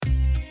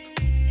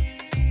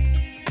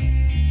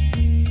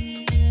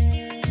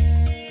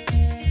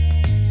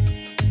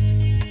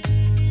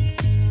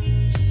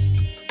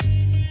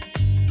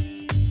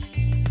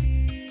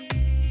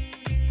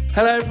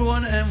Hello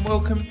everyone and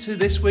welcome to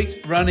this week's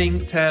Running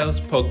Tales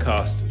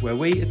podcast, where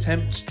we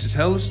attempt to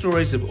tell the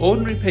stories of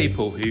ordinary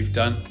people who've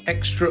done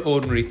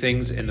extraordinary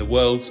things in the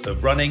worlds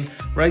of running,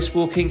 race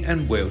walking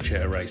and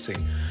wheelchair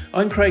racing.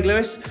 I'm Craig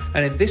Lewis,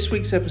 and in this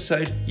week's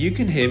episode you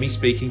can hear me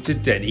speaking to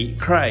Denny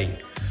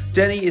Krahe.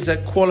 Denny is a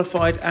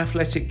qualified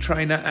athletic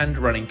trainer and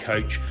running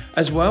coach,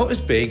 as well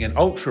as being an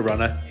ultra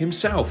runner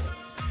himself.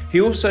 He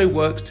also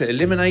works to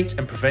eliminate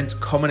and prevent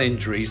common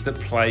injuries that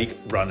plague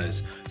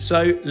runners.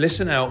 So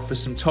listen out for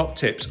some top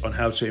tips on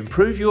how to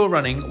improve your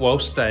running while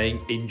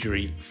staying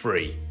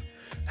injury-free.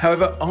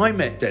 However, I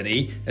met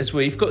Denny as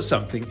we've got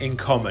something in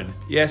common.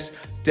 Yes,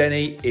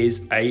 Denny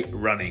is a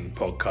running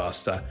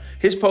podcaster.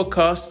 His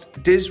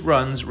podcast, Diz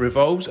Runs,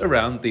 revolves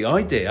around the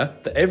idea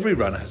that every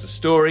runner has a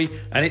story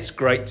and it's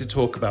great to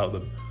talk about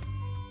them.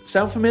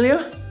 Sound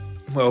familiar?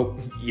 Well,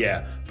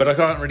 yeah, but I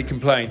can't really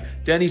complain.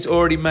 Denny's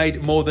already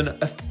made more than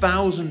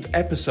 1,000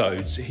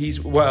 episodes.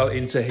 He's well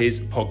into his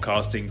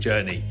podcasting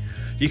journey.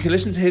 You can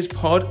listen to his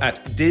pod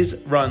at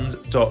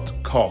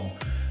dizruns.com.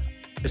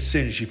 As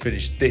soon as you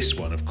finish this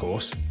one, of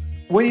course.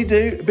 When you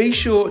do, be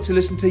sure to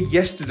listen to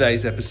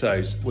yesterday's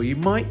episodes, where you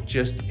might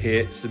just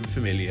hear some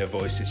familiar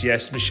voices.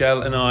 Yes,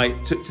 Michelle and I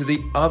took to the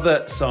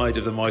other side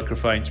of the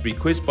microphone to be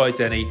quizzed by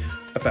Denny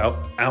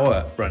about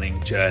our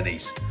running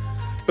journeys.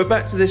 But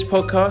back to this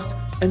podcast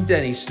and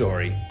Denny's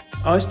story.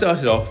 I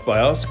started off by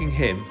asking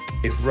him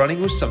if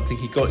running was something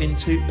he got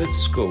into at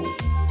school.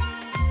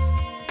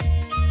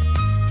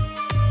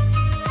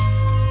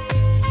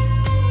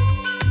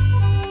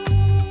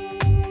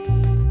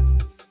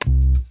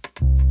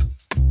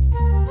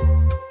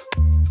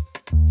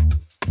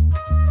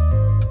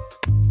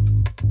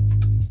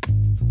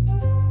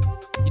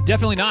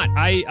 Definitely not.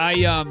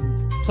 I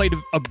played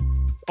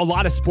a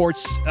lot of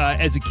sports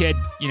as a kid,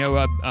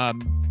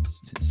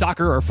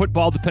 soccer or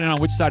football, depending on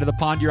which side of the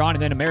pond you're on,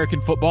 and then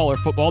American football or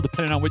football,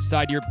 depending on which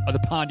side of the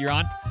pond you're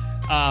on.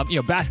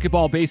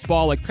 Basketball,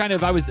 baseball, I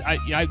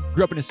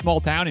grew up in a small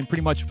town, and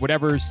pretty much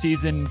whatever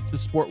season the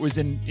sport was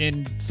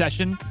in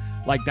session,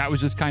 that was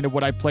just kind of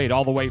what I played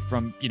all the way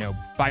from,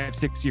 5,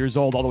 6 years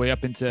old, all the way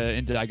up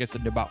into I guess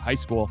into about high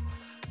school.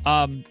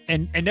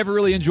 And never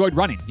really enjoyed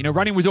running.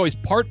 Running was always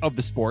part of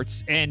the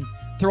sports, and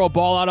throw a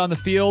ball out on the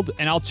field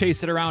and I'll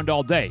chase it around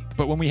all day.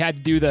 But when we had to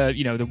do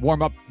the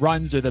warm up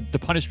runs or the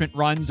punishment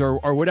runs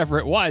or whatever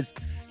it was,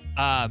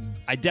 I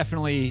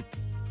definitely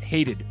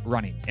hated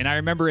running. And I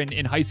remember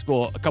in high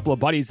school, a couple of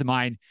buddies of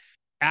mine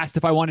asked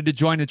if I wanted to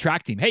join the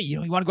track team. Hey,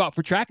 you want to go out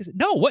for track? I said,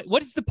 no,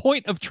 what is the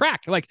point of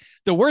track?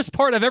 The worst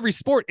part of every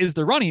sport is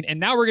the running.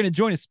 And now we're going to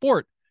join a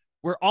sport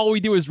where all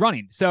we do is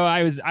running. So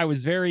I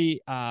was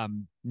very,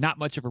 not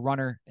much of a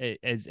runner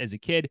as a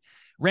kid.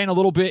 Ran a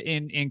little bit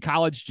in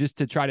college just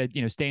to try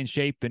to, stay in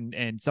shape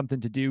and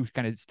something to do,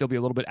 kind of still be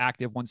a little bit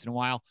active once in a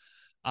while.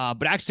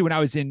 But actually when I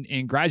was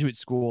in graduate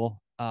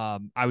school, I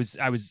was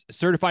a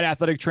certified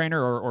athletic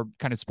trainer or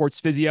kind of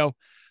sports physio,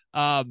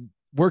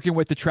 working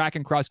with the track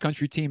and cross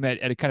country team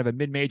at a kind of a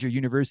mid-major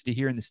university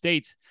here in the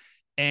States.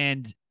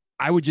 And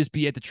I would just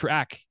be at the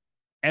track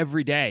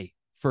every day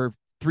for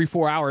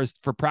 3-4 hours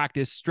for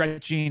practice,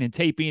 stretching and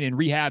taping and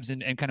rehabs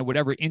and kind of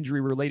whatever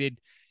injury related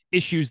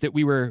issues that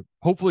we were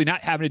hopefully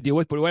not having to deal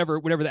with, but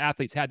whatever the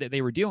athletes had that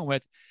they were dealing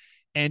with.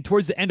 And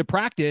towards the end of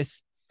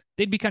practice,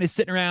 they'd be kind of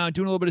sitting around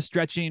doing a little bit of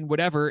stretching,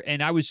 whatever.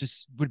 And I would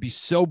be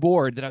so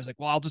bored that I was like,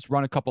 well, I'll just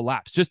run a couple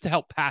laps just to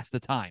help pass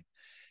the time.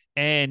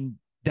 And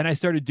then I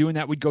started doing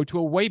that. We'd go to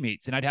away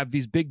meets and I'd have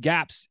these big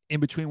gaps in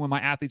between when my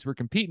athletes were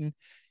competing.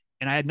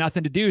 And I had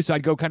nothing to do. So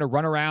I'd go kind of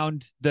run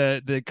around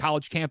the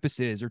college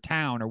campuses or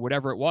town or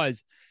whatever it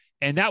was.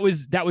 And that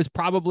was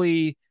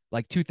probably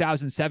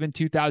 2007,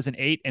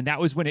 2008. And that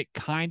was when it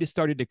kind of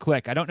started to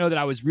click. I don't know that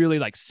I was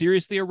really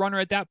seriously a runner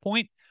at that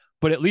point,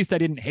 but at least I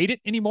didn't hate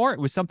it anymore.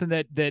 It was something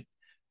that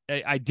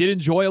I did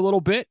enjoy a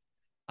little bit.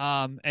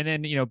 And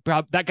then,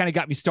 that kind of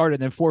got me started.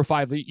 And then 4 or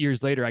 5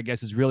 years later, I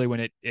guess is really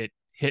when it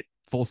hit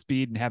full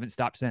speed and haven't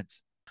stopped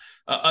since.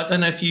 I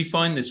don't know if you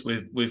find this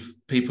with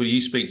people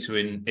you speak to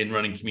in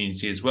running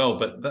community as well,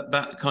 but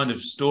that kind of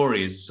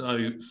story is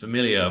so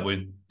familiar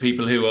with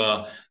people who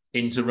are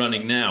into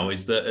running now,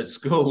 is that at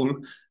school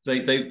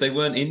they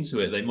weren't into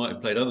it. They might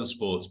have played other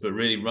sports, but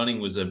really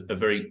running was a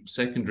very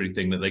secondary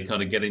thing that they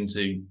kind of get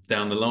into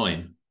down the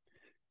line.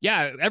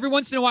 Yeah, every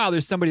once in a while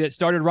there's somebody that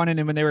started running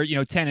and when they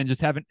were 10 and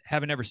just haven't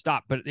ever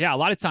stopped. But yeah, a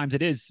lot of times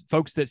it is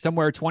folks that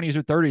somewhere 20s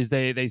or 30s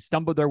they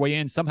stumbled their way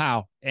in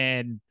somehow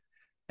and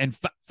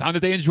found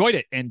that they enjoyed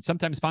it, and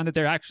sometimes found that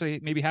they're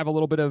actually maybe have a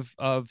little bit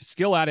of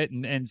skill at it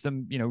and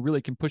some,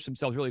 really can push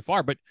themselves really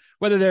far. But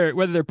whether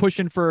they're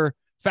pushing for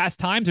fast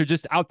times or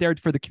just out there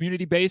for the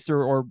community base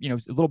or a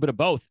little bit of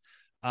both.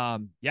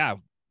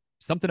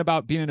 Something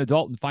about being an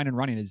adult and finding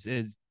running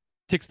is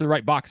ticks the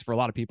right box for a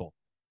lot of people.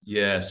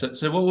 Yeah.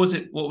 So what was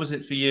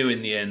it for you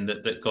in the end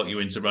that got you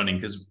into running?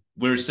 Because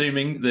we're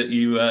assuming that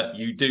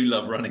you do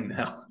love running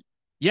now.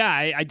 Yeah,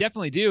 I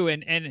definitely do.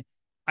 And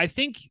I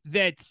think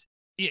that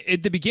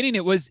at the beginning,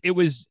 it was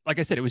like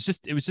I said, it was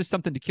just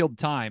something to kill the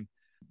time.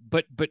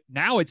 but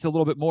now it's a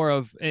little bit more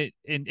of it,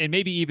 and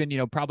maybe even,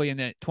 probably in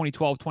the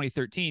 2012,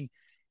 2013,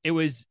 it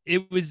was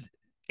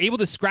able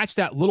to scratch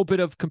that little bit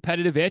of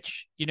competitive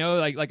itch,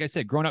 like I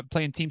said, growing up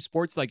playing team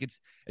sports, like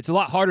it's a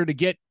lot harder to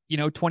get,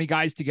 20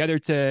 guys together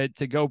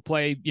to go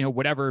play,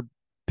 whatever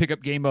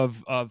pickup game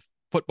of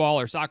football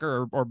or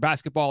soccer or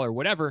basketball or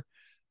whatever.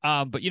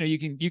 But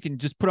you can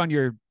just put on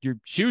your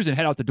shoes and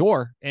head out the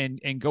door and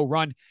go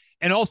run.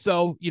 And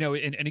also,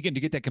 and again, to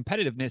get that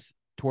competitiveness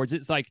towards it,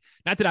 it's like,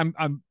 not that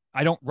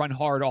I don't run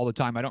hard all the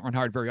time. I don't run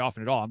hard very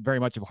often at all. I'm very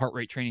much of a heart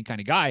rate training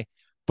kind of guy,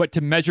 but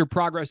to measure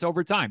progress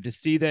over time, to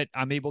see that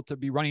I'm able to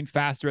be running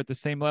faster at the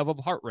same level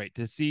of heart rate,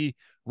 to see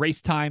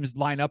race times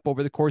line up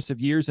over the course of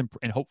years and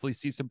hopefully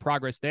see some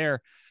progress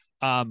there.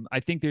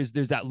 I think there's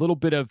that little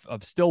bit of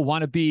still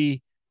want to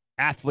be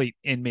athlete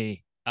in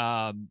me,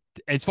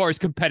 as far as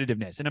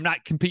competitiveness. And I'm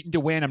not competing to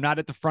win. I'm not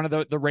at the front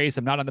of the race.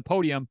 I'm not on the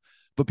podium,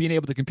 but being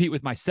able to compete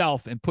with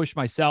myself and push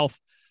myself,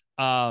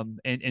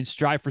 and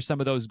strive for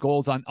some of those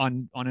goals on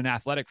an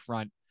athletic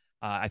front,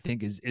 I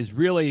think is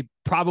really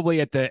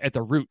probably at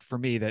the root for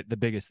me, the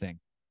biggest thing.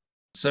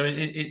 So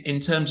in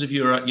terms of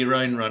your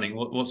own running,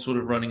 what sort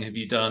of running have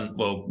you done?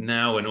 Well,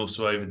 now and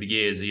also over the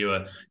years, are you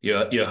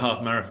a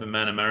half marathon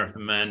man, a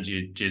marathon man? Do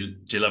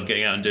you love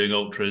getting out and doing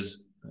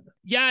ultras?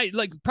 Yeah,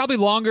 like probably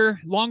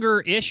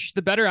longer-ish,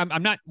 the better.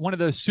 I'm not one of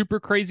the super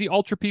crazy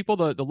ultra people.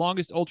 The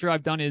longest ultra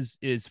I've done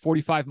is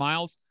 45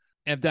 miles.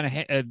 I've done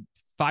a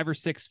 5 or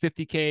 6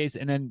 50Ks,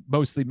 and then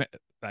mostly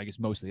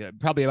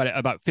probably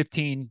about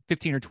 15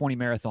 or 20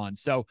 marathons.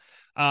 So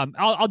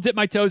I'll dip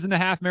my toes in the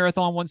half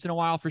marathon once in a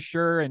while for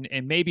sure,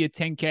 and maybe a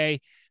 10K.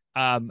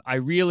 I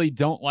really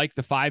don't like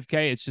the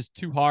 5K. It's just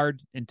too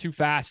hard and too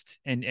fast,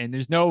 and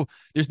there's no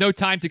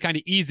time to kind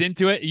of ease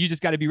into it. You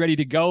just got to be ready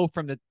to go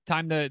from the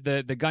time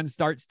the gun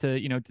starts to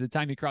the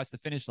time you cross the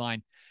finish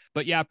line.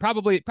 But yeah,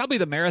 probably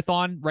the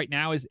marathon right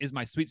now is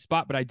my sweet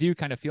spot, but I do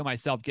kind of feel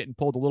myself getting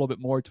pulled a little bit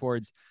more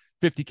towards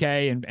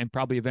 50K and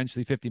probably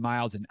eventually 50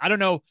 miles. And I don't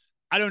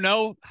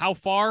know how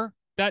far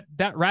that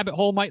rabbit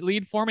hole might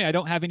lead for me. I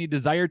don't have any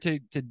desire to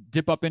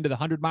dip up into the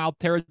 100-mile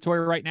territory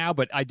right now,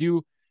 but I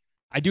do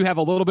have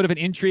a little bit of an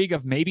intrigue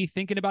of maybe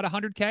thinking about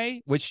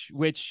 100K, which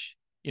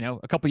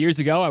a couple of years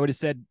ago I would have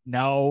said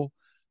no.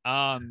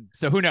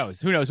 So who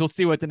knows? We'll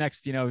see what the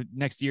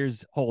next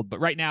years hold.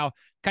 But right now,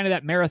 kind of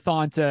that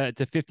marathon to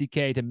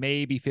 50K to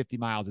maybe 50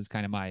 miles is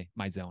kind of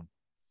my zone.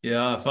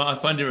 Yeah, I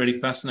find it really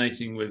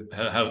fascinating with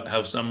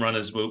how some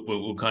runners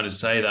will kind of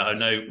say that. I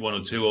know one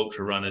or two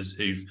ultra runners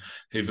who've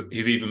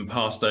even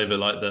passed over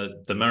like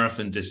the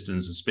marathon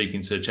distance. And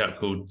speaking to a chap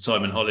called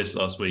Simon Hollis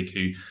last week,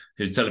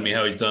 who's telling me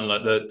how he's done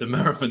like the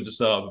marathon to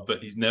start, but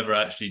he's never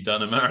actually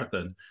done a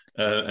marathon.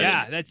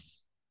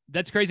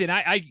 That's crazy. And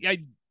I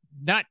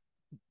not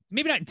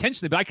maybe not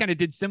intentionally, but I kind of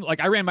did similar.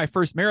 Like I ran my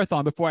first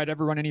marathon before I'd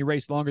ever run any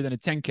race longer than a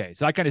 10K.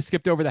 So I kind of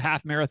skipped over the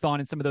half marathon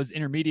and some of those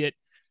intermediate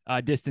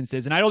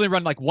distances, and I only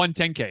run like one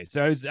 10K.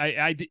 So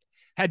I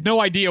had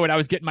no idea what I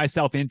was getting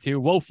myself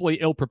into, woefully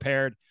ill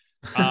prepared,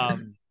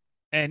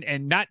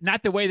 and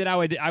not the way that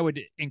I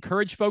would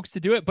encourage folks to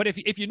do it. But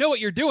if you know what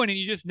you're doing and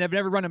you just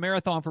never run a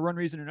marathon for one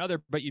reason or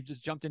another, but you've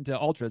just jumped into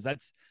ultras,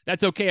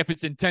 that's okay if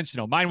it's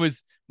intentional. Mine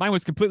was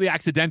completely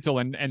accidental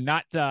and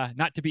not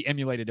to be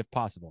emulated if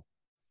possible.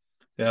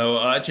 Yeah,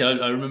 well,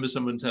 actually, I remember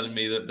someone telling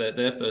me that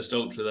their first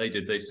ultra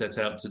they set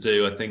out to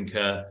do, I think.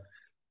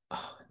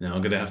 Now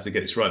I'm going to have to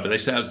get this right, but they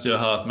set out to do a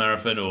half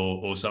marathon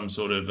or some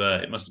sort of.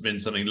 It must have been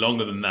something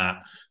longer than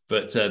that.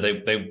 But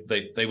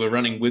they were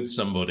running with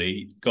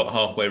somebody, got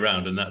halfway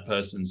around, and that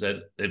person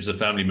said, it was a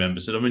family member,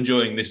 said, "I'm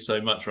enjoying this so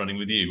much running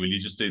with you. Will you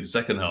just do the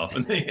second half?"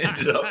 And they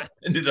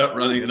ended up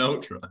running an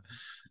ultra.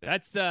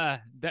 That's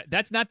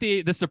not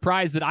the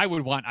surprise that I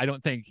would want, I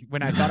don't think,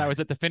 when I thought I was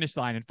at the finish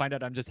line and find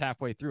out I'm just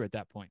halfway through at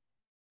that point.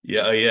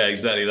 Yeah,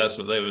 exactly. That's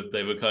what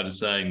they were kind of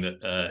saying,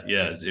 that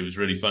it was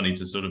really funny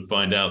to sort of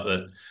find out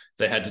that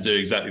they had to do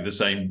exactly the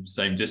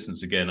same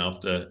distance again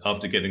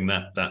after getting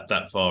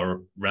that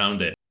far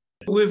around it.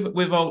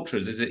 With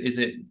ultras, is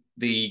it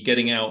the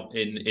getting out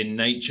in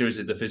nature? Is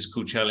it the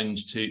physical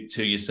challenge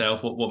to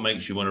yourself? What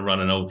makes you want to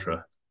run an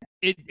ultra?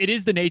 It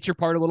is the nature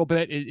part a little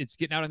bit. It's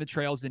getting out on the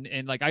trails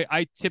and like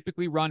I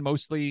typically run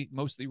mostly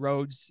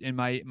roads in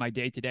my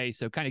day to day.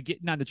 So kind of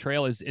getting on the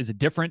trail is a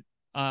different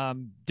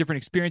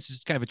experience.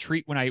 It's kind of a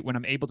treat when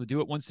I'm able to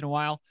do it once in a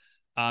while.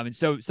 And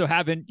so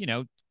having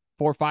 4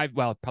 or 5,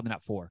 well, probably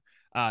not 4,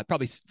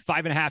 probably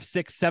 5.5,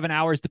 6, 7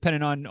 hours,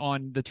 depending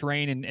on the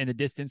terrain and the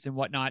distance and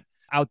whatnot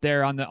out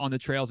there on the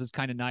trails is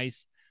kind of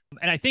nice.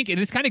 And I think, and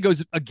this kind of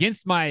goes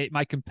against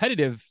my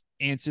competitive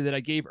answer that I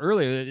gave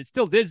earlier, that it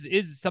still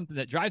is something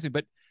that drives me,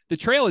 but the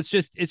trail it's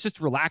just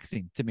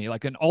relaxing to me.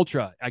 Like an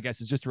ultra, I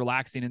guess, is just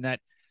relaxing in that,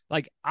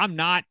 like, I'm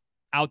not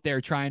out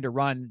there trying to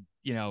run,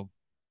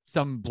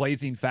 some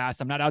blazing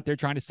fast. I'm not out there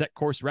trying to set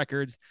course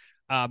records.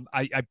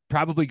 I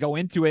probably go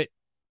into it,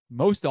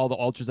 most all the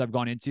ultras I've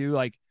gone into,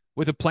 like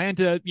with a plan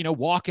to,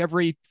 walk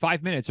every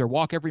 5 minutes or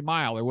walk every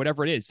mile or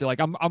whatever it is. So like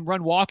I'm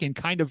run walking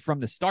kind of from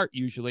the start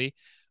usually.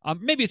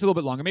 Maybe it's a little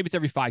bit longer, maybe it's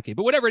every 5K,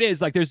 but whatever it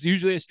is, like there's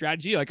usually a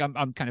strategy. Like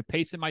I'm kind of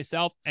pacing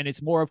myself, and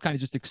it's more of kind of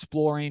just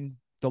exploring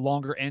the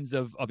longer ends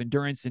of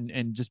endurance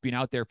and just being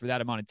out there for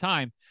that amount of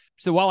time.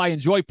 So while I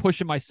enjoy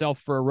pushing myself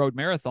for a road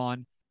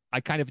marathon, I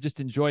kind of just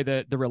enjoy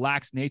the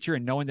relaxed nature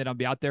and knowing that I'll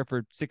be out there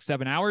for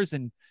 6-7 hours.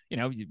 And,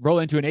 you roll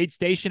into an aid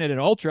station at an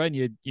ultra, and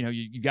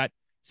you got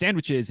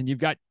sandwiches, and you've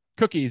got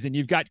cookies, and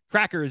you've got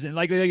crackers, and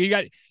like you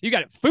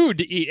got food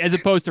to eat, as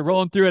opposed to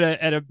rolling through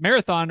at a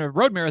marathon or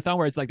road marathon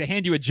where it's like they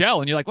hand you a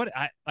gel and you're like, what?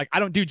 I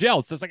don't do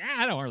gels. So it's like,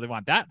 I don't really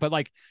want that. But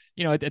like,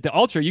 at the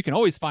ultra, you can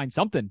always find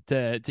something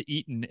to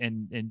eat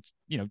and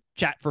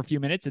chat for a few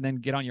minutes and then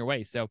get on your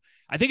way. So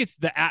I think it's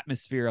the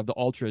atmosphere of the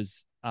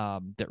ultras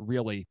that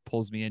really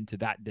pulls me into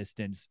that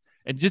distance.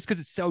 And just because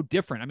it's so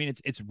different. I mean,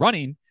 it's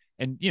running,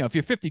 and if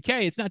you're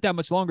 50K, it's not that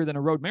much longer than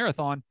a road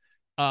marathon.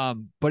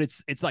 But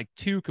it's like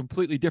two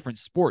completely different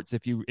sports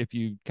if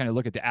you kind of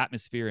look at the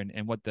atmosphere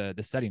and what the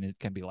setting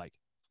can be like.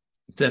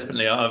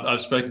 Definitely.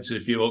 I've spoken to a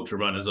few ultra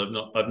runners.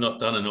 I've not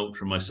done an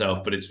ultra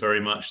myself, but it's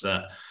very much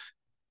that.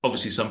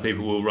 Obviously, some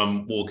people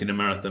will walk in a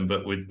marathon,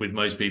 but with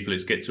most people,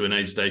 it's get to an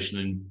aid station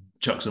and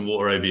chuck some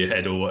water over your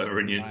head or whatever,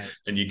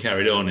 and you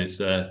carried on. It's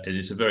a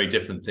very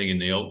different thing in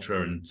the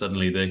ultra, and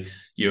suddenly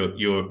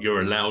you're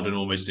allowed and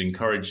almost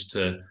encouraged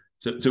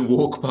to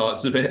walk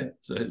parts of it.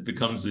 So it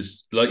becomes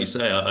this, like you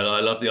say, I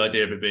love the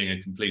idea of it being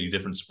a completely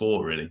different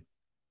sport, really.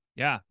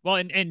 Yeah. Well,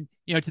 and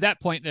to that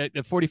point,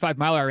 the 45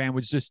 mile I ran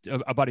was just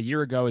about a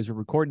year ago as we're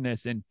recording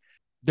this, and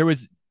there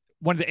was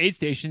one of the aid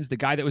stations, the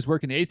guy that was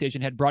working the aid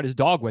station had brought his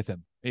dog with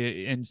him.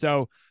 And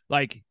so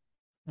like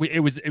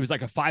it was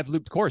like a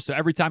 5-looped course. So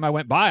every time I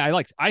went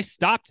by, I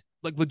stopped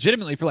like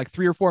legitimately for like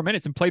 3 or 4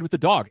 minutes and played with the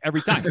dog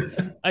every time.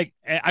 Like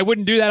I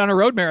wouldn't do that on a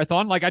road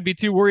marathon. Like I'd be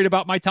too worried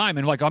about my time.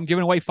 And like, I'm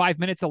giving away 5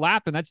 minutes a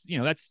lap, and that's,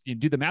 you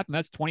do the math, and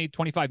that's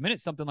 20-25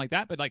 minutes, something like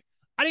that. But like,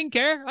 I didn't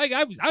care. Like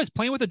I was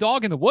playing with the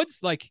dog in the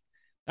woods. Like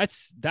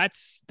that's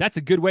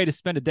a good way to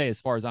spend a day as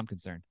far as I'm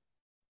concerned.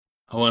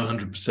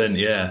 100%,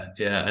 yeah.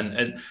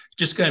 And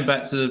just going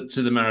back to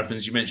the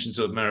marathons, you mentioned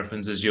sort of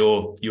marathons as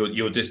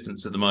your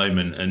distance at the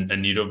moment,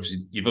 and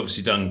you've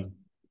obviously done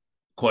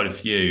quite a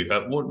few.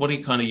 What are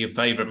kind of your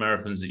favourite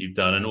marathons that you've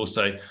done, and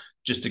also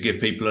just to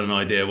give people an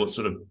idea, what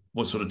sort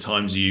of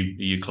times are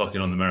you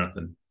clocking on the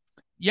marathon?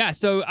 Yeah,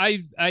 so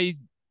I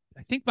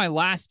think my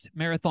last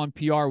marathon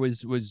PR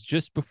was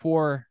just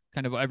before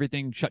kind of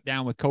everything shut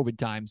down with COVID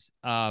times.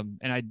 And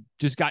I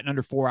just gotten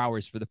under 4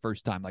 hours for the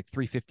first time, like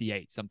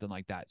 3:58, something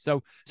like that.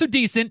 So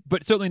decent,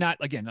 but certainly not,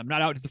 again, I'm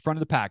not out at the front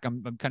of the pack.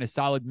 I'm kind of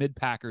solid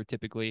mid-packer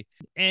typically.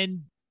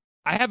 And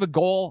I have a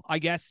goal, I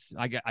guess.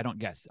 I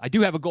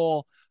do have a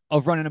goal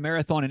of running a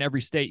marathon in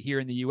every state here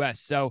in the US.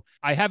 So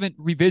I haven't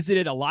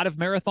revisited a lot of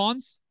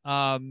marathons.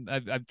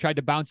 I've tried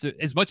to bounce it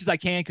as much as I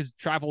can, because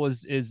travel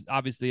is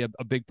obviously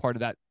a big part of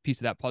that piece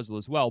of that puzzle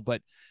as well.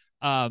 But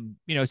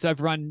so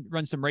I've run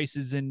some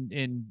races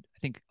in I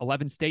think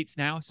 11 states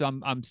now. So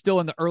I'm still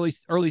in the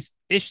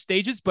early-ish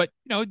stages, but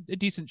a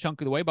decent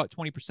chunk of the way, about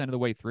 20% of the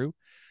way through.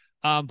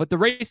 But the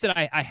race that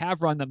I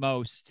have run the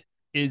most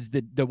is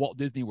the Walt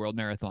Disney World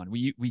Marathon.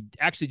 We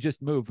actually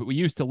just moved, but we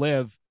used to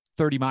live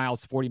 30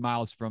 miles, 40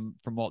 miles from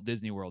Walt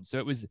Disney World. So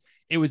it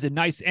was a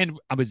nice, and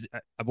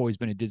I've always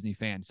been a Disney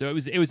fan. So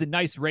it was a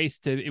nice race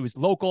it was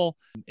local.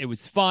 It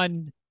was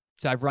fun.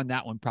 So I've run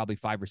that one probably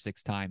 5 or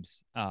 6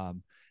 times.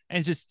 And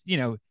it's just,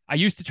 I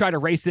used to try to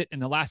race it.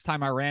 And the last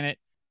time I ran it,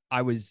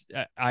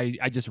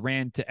 I just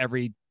ran to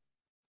every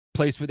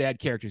place where they had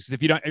characters. Because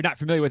if you're not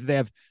familiar with it, they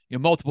have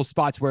multiple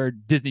spots where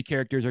Disney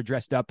characters are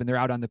dressed up and they're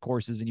out on the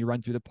courses, and you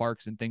run through the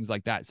parks and things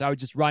like that. So I would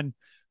just run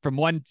from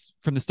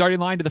the starting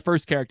line to the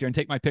first character and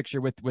take my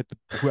picture with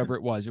whoever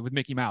it was, with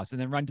Mickey Mouse,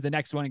 and then run to the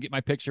next one and get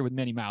my picture with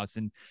Minnie Mouse,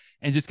 and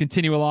just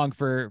continue along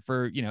for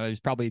there's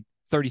probably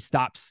 30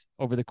 stops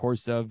over the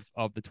course of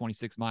the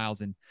 26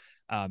 miles. And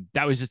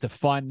that was just a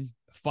fun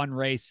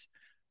race.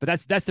 But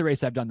that's the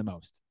race I've done the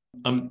most.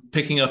 I'm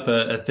picking up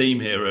a theme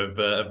here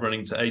of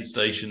running to aid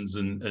stations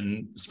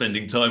and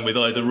spending time with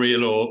either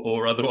real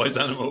or otherwise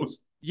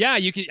animals. Yeah,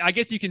 I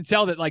guess you can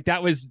tell that like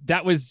that was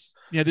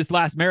this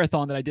last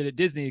marathon that I did at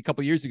Disney a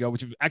couple of years ago,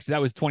 which actually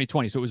that was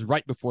 2020, so it was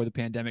right before the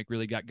pandemic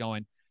really got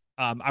going.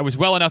 I was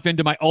well enough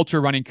into my ultra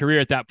running career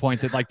at that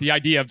point that like the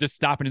idea of just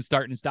stopping and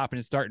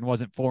starting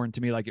wasn't foreign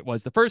to me like it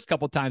was the first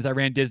couple of times I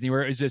ran Disney,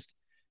 where it was just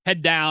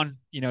head down,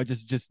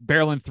 just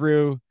barreling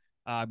through.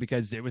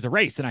 Because it was a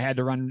race and I had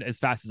to run as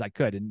fast as I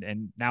could.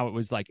 And now it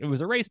was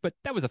a race, but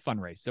that was a fun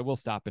race. So we'll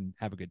stop and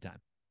have a good time.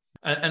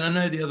 And I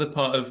know the other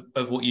part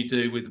of what you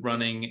do with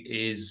running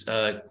is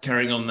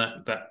carrying on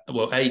that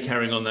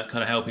carrying on that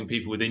kind of helping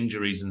people with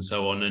injuries and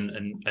so on,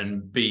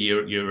 and B,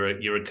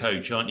 you're a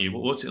coach, aren't you?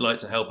 What's it like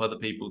to help other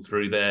people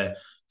through their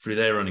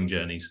running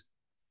journeys?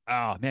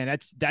 Oh man,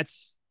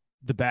 that's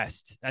the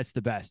best. That's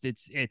the best.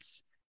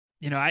 It's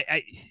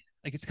I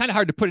like, it's kind of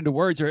hard to put into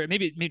words, or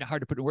maybe not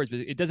hard to put into words, but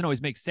it doesn't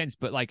always make sense.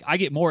 But like, I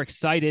get more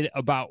excited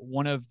about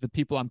one of the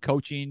people I'm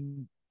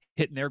coaching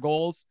hitting their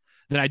goals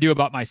than I do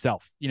about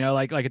myself.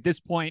 Like at this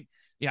point,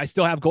 I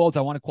still have goals.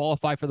 I want to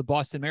qualify for the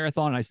Boston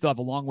Marathon, and I still have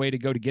a long way to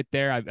go to get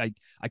there.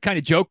 I kind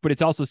of joke, but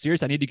it's also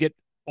serious. I need to get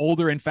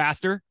older and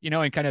faster,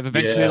 and kind of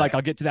eventually, like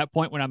I'll get to that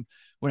point when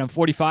I'm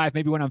 45,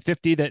 maybe when I'm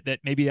 50, that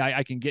maybe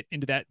I can get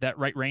into that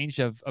right range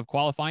of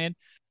qualifying.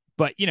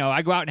 But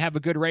I go out and have a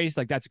good race,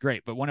 like that's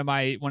great. But one of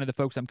the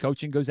folks I'm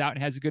coaching goes out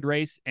and has a good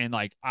race, and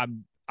like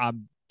I'm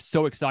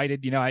so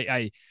excited.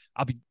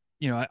 I'll be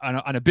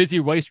on a busy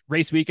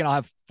race week, and I'll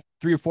have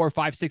 3 or 4 or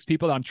 5, 6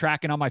 people that I'm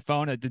tracking on my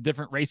phone at the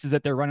different races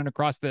that they're running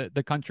across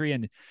the country,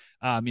 and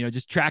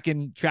just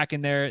tracking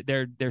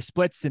their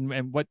splits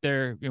and what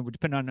they're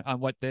depending on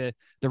what the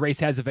race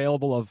has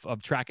available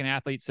of tracking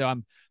athletes. So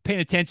I'm paying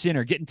attention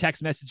or getting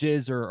text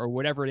messages or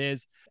whatever it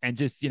is, and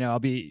just I'll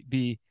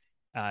be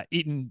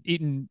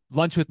eating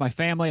lunch with my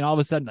family, and all of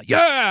a sudden, like,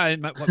 yeah,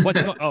 and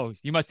oh,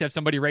 you must have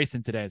somebody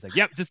racing today. It's like,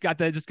 yep, just got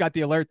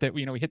the alert that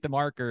we hit the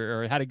mark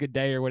or had a good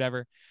day or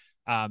whatever.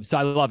 So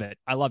I love it,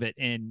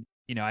 and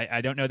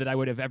I don't know that I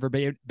would have ever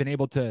been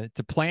able to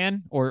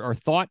plan or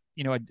thought.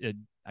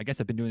 I guess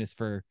I've been doing this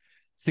for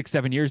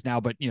 6-7 years now,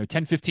 but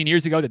 10, 15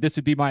 years ago that this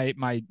would be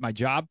my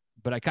job.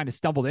 But I kind of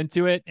stumbled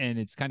into it, and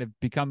it's kind of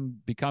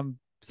become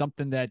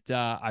something that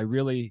I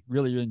really,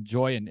 really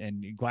enjoy,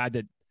 and glad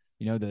that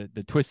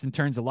the twists and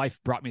turns of life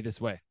brought me this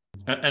way.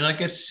 And I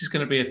guess this is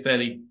going to be a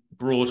fairly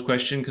broad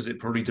question, because it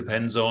probably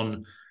depends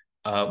on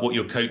what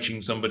you're coaching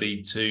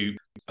somebody to,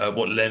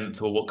 what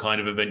length or what kind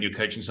of event you're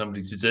coaching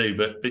somebody to do.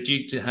 But do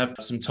you have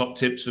some top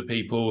tips for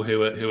people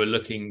who are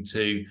looking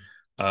to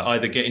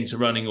either get into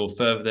running or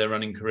further their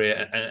running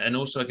career? And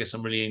also, I guess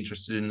I'm really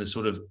interested in the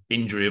sort of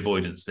injury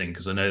avoidance thing,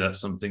 because I know that's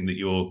something that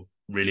you're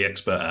really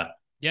expert at.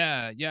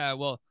 Yeah.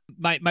 Well,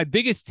 my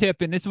biggest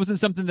tip, and this wasn't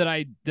something that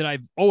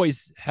I've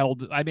always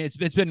held. I mean,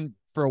 it's been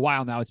for a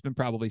while now. It's been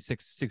probably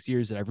six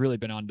years that I've really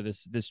been onto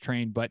this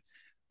train. But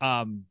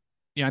I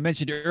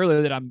mentioned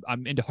earlier that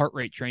I'm into heart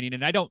rate training,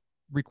 and I don't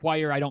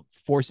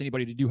force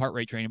anybody to do heart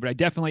rate training, but I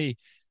definitely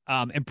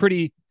am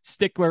pretty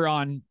stickler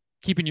on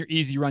keeping your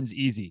easy runs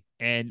easy.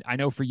 And I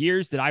know for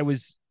years that I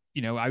was,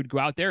 I would go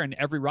out there, and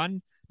every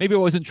run, maybe I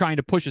wasn't trying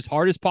to push as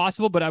hard as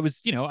possible, but I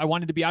was, I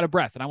wanted to be out of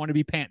breath, and I wanted to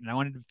be panting. I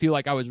wanted to feel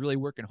like I was really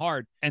working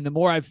hard. And the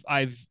more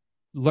I've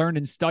learned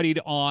and studied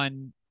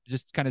on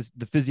just kind of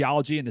the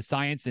physiology and the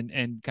science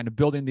and kind of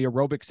building the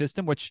aerobic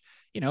system, which,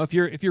 if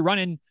you're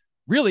running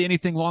really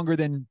anything longer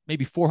than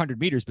maybe 400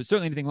 meters, but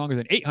certainly anything longer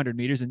than 800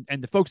 meters. And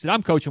the folks that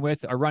I'm coaching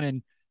with are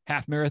running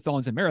half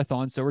marathons and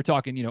marathons. So we're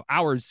talking,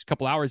 hours,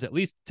 couple hours at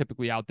least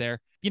typically out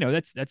there.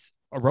 That's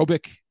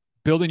aerobic.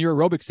 Building your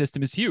aerobic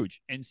system is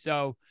huge. And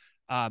so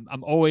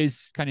I'm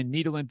always kind of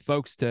needling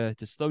folks to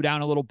slow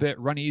down a little bit,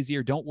 run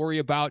easier. Don't worry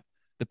about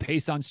the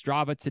pace on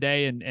Strava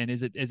today. And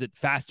is it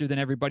faster than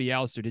everybody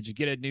else? Or did you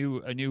get a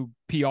new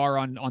PR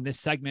on this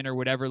segment or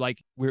whatever?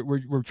 Like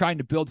we're trying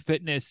to build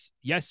fitness,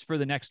 yes, for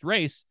the next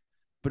race,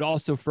 but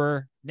also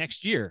for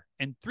next year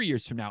and 3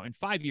 years from now and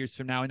 5 years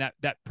from now. And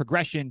that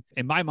progression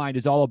in my mind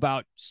is all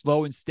about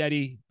slow and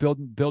steady,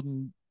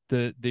 building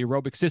the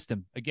aerobic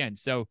system again.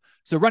 So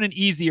running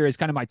easier is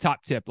kind of my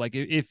top tip. Like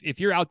if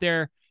you're out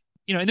there,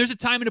 and there's a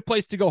time and a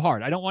place to go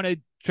hard. I don't want to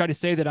try to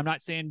say that I'm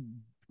not saying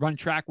run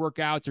track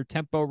workouts or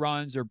tempo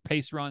runs or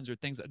pace runs or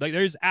things like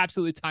there's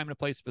absolutely time and a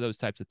place for those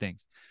types of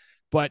things.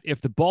 But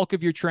if the bulk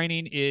of your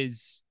training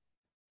is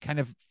kind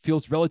of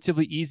feels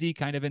relatively easy,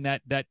 kind of in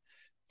that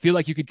feel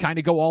like you could kind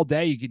of go all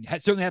day, you can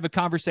certainly have a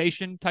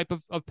conversation type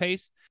of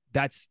pace.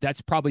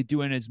 That's probably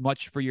doing as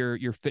much for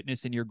your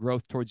fitness and your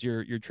growth towards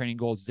your training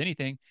goals as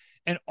anything.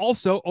 And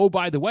also, oh,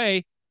 by the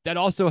way, that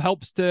also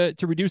helps to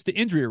reduce the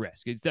injury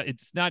risk.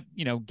 It's not,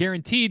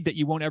 guaranteed that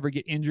you won't ever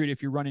get injured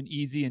if you're running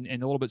easy and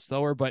a little bit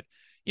slower, but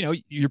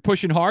you're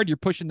pushing hard, you're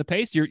pushing the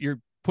pace, you're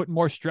putting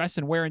more stress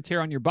and wear and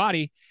tear on your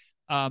body.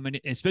 And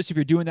especially if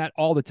you're doing that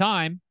all the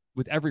time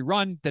with every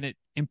run, then it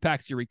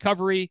impacts your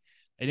recovery.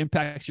 It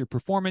impacts your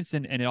performance,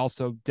 and it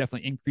also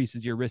definitely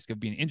increases your risk of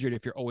being injured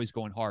if you're always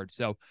going hard.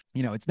 So,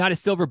 it's not a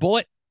silver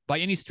bullet by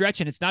any stretch,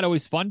 and it's not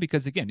always fun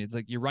because, again, it's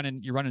like you're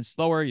running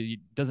slower. It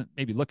doesn't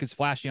maybe look as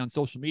flashy on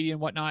social media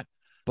and whatnot.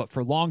 But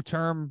for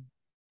long-term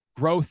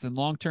growth and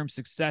long-term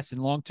success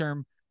and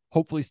long-term,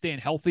 hopefully staying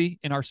healthy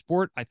in our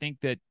sport, I think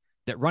that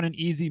running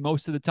easy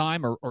most of the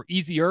time or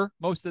easier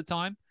most of the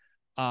time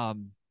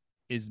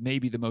is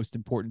maybe the most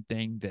important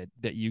thing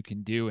that you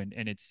can do.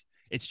 And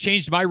it's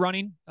changed my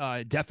running,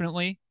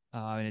 definitely.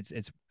 And it's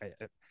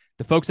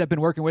the folks I've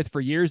been working with for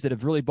years that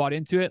have really bought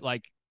into it,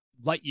 like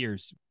light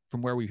years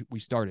from where we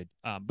started.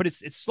 But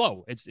it's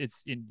slow.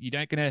 You're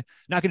not gonna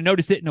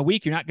notice it in a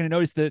week. You're not gonna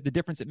notice the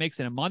difference it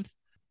makes in a month.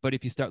 But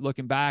if you start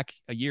looking back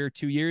a year or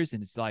 2 years,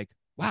 and it's like,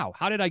 wow,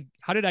 how did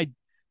I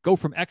go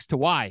from X to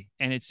Y?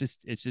 And it's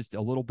just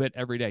a little bit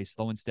every day,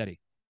 slow and steady.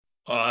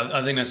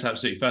 I think that's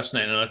absolutely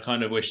fascinating, and I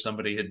kind of wish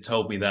somebody had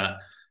told me that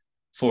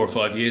 4 or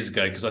 5 years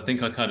ago, because I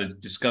think I kind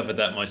of discovered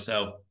that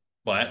myself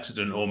by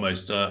accident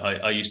almost.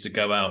 I used to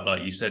go out,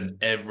 like you said,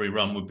 every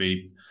run would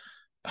be,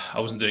 I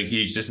wasn't doing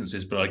huge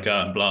distances, but I'd go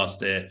out and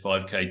blast it,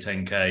 5K,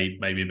 10K,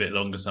 maybe a bit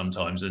longer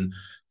sometimes. And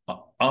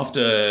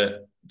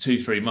after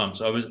 2-3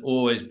 months, I was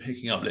always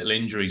picking up little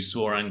injuries,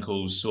 sore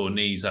ankles, sore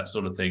knees, that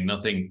sort of thing.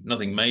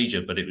 Nothing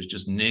major, but it was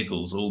just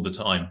niggles all the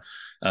time.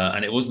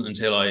 And it wasn't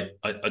until I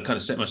kind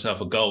of set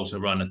myself a goal to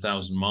run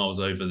 1,000 miles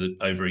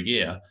over a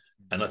year.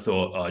 And I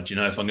thought, oh, do you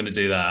know, if I'm going to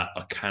do that,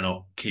 I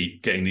cannot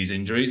keep getting these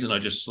injuries. And I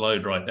just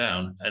slowed right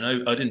down. And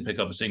I didn't pick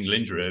up a single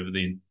injury over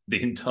the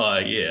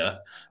entire year,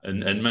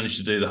 and managed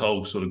to do the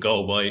whole sort of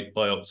goal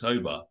by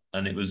October.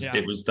 And it was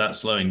that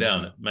slowing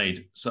down. It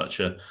made such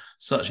a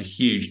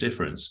huge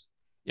difference.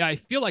 Yeah, I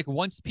feel like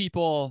once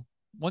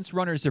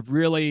runners have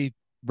really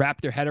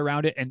wrapped their head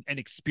around it and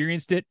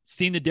experienced it,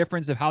 seen the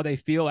difference of how they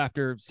feel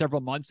after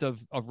several months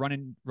of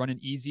running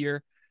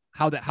easier,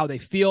 how they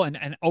feel.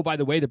 And oh, by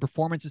the way, the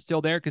performance is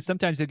still there. Cause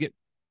sometimes they'll get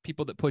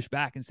people that push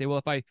back and say, well,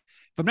 if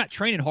I'm not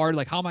training hard,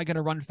 like how am I going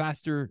to run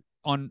faster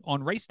on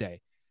race day?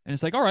 And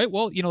it's like, all right,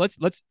 well,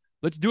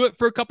 let's do it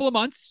for a couple of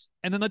months,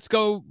 and then let's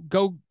go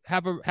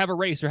have a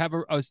race or have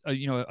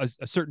a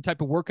certain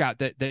type of workout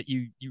that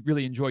you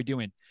really enjoy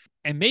doing.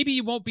 And maybe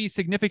you won't be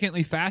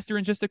significantly faster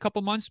in just a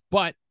couple months,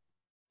 but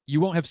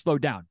you won't have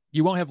slowed down.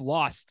 You won't have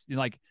lost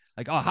like,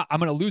 oh, I'm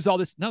going to lose all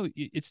this. No,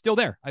 it's still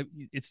there.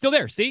 It's still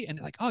there. See? And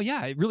they're like, oh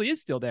yeah, it really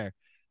is still there.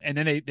 And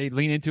then they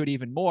lean into it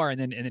even more.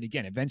 And then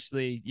again,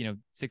 eventually,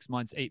 6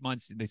 months, 8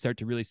 months, they start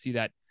to really see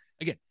that.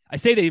 Again, I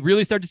say they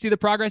really start to see the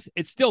progress.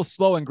 It's still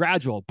slow and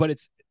gradual, but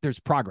there's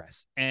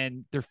progress,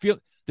 and they're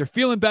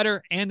feeling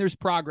better, and there's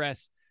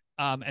progress.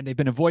 And they've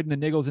been avoiding the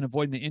niggles and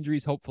avoiding the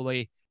injuries,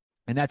 hopefully.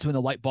 And that's when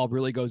the light bulb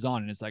really goes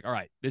on. And it's like, all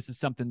right, this is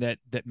something that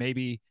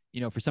maybe,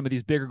 for some of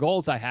these bigger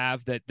goals I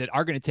have that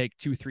are going to take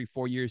 2, 3,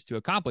 4 years to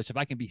accomplish. If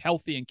I can be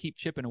healthy and keep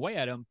chipping away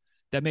at them,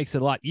 that makes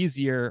it a lot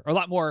easier, or a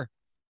lot more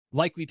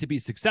likely to be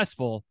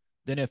successful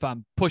than if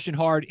I'm pushing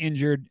hard,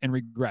 injured, and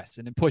regress,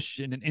 and then push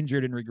and then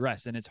injured and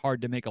regress. And it's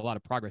hard to make a lot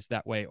of progress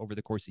that way over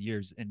the course of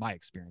years, in my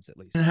experience, at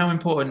least. And how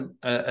important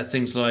are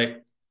things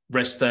like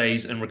rest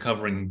days and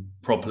recovering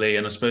properly,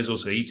 and I suppose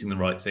also eating the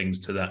right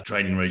things to that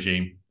training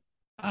regime?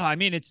 I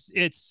mean,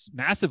 it's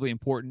massively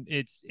important.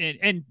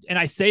 And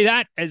I say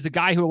that as a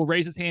guy who will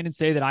raise his hand and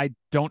say that I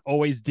don't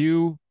always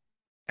do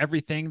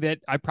everything that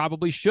I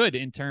probably should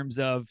in terms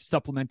of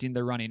supplementing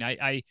the running.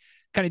 I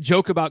kind of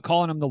joke about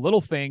calling them the little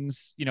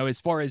things, as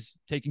far as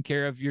taking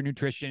care of your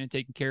nutrition and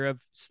taking care of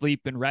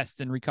sleep and rest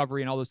and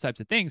recovery and all those types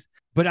of things.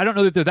 But I don't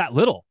know that they're that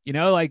little,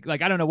 like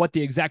I don't know what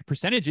the exact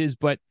percentage is,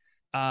 but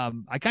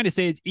I kind of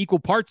say it's equal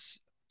parts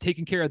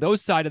taking care of that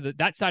side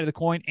of the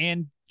coin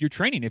and your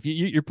training. If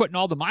you're putting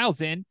all the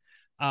miles in,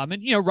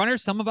 and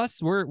runners, some of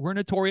us we're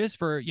notorious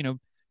for,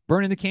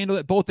 burning the candle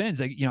at both ends.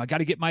 I got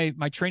to get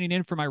my training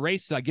in for my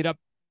race. So I get up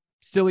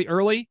silly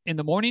early in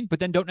the morning, but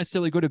then don't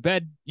necessarily go to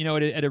bed,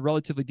 at a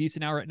relatively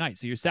decent hour at night.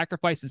 So you're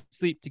sacrificing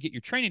sleep to get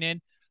your training in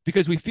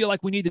because we feel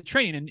like we need the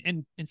training.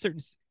 And in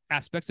certain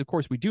aspects, of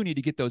course, we do need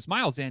to get those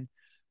miles in.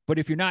 But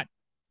if you're not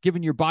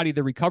giving your body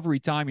the recovery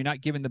time, you're not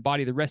giving the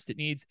body the rest it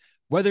needs,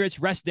 whether it's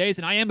rest days.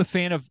 And I am a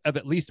fan of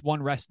at least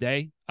one rest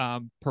day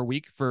per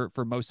week for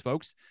most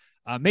folks.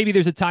 Maybe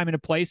there's a time and a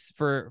place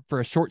for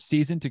a short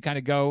season to kind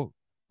of go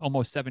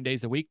almost 7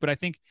 days a week. But I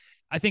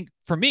think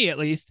for me, at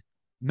least,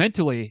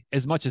 mentally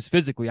as much as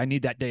physically, I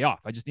need that day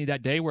off. I just need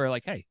that day where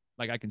hey,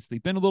 I can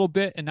sleep in a little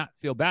bit and not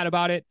feel bad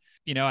about it.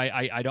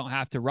 I don't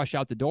have to rush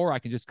out the door. I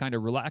can just kind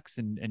of relax.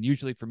 And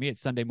usually for me,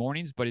 it's Sunday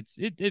mornings, but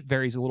it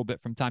varies a little bit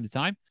from time to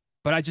time.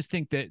 But I just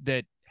think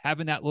that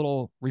having that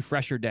little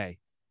refresher day,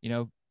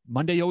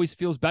 Monday always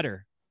feels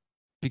better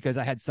because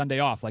I had Sunday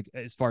off, like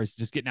as far as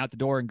just getting out the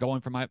door and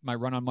going for my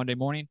run on Monday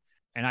morning.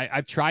 And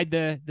I've tried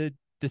the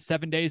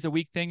 7 days a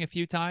week thing a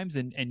few times,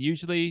 and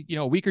usually,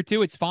 a week or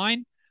two, it's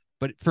fine.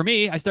 But for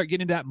me, I start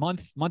getting into that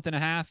month and a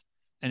half,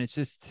 and I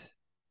just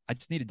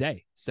need a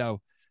day. So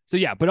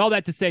yeah, but all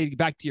that to say,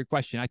 back to your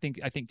question, I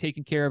think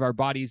taking care of our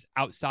bodies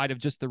outside of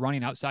just the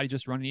running, outside of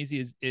just running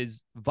easy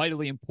is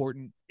vitally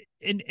important.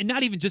 And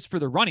not even just for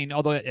the running,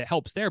 although it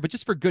helps there, but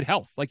just for good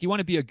health. Like, you want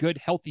to be a good,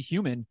 healthy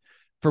human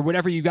for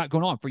whatever you got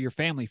going on, for your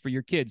family, for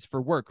your kids,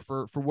 for work,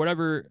 for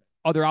whatever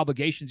other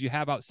obligations you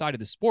have outside of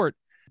the sport.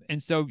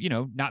 And so,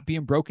 not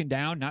being broken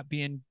down, not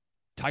being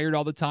tired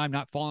all the time,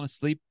 not falling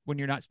asleep when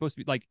you're not supposed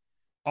to be, like,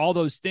 all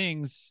those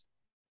things,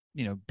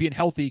 being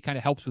healthy kind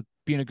of helps with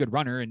being a good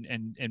runner,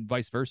 and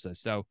vice versa.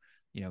 So,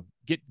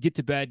 get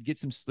to bed, get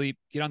some sleep,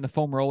 get on the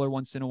foam roller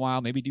once in a while,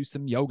 maybe do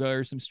some yoga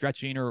or some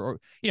stretching, or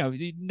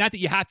not that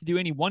you have to do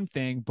any one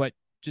thing, but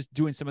just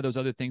doing some of those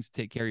other things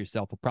to take care of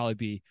yourself will probably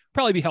be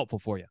helpful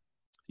for you.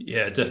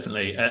 Yeah,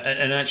 definitely.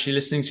 And actually,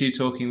 listening to you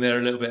talking there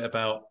a little bit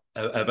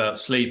about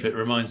sleep, it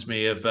reminds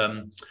me of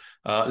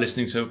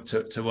listening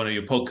to one of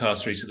your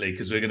podcasts recently,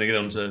 because we're going to get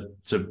on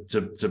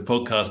to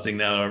podcasting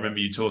now. I remember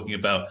you talking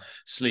about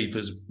sleep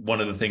as one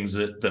of the things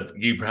that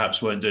you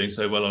perhaps weren't doing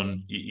so well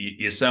on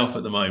yourself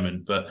at the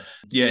moment. But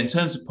yeah, in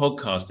terms of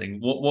podcasting,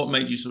 what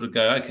made you sort of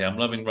go, okay, I'm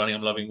loving running,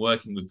 I'm loving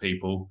working with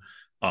people,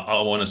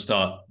 I want to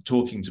start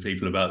talking to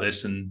people about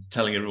this and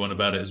telling everyone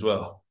about it as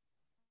well?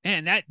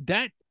 And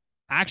that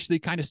actually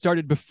kind of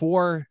started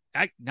before,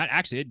 it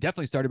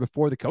definitely started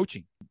before the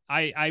coaching.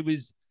 I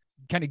was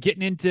kind of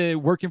getting into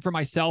working for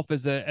myself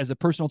as a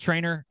personal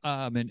trainer,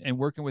 and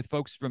working with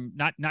folks from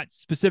not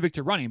specific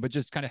to running, but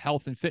just kind of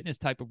health and fitness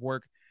type of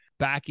work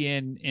back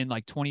in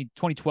like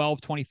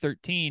 2012,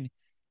 2013.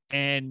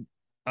 And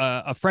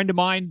a friend of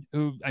mine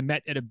who I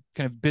met at a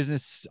kind of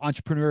business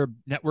entrepreneur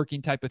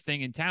networking type of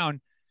thing in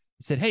town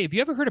said, "Hey, have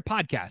you ever heard of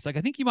podcasts? Like,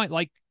 I think you might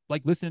like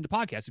listening to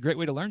podcasts. It's a great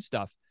way to learn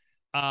stuff."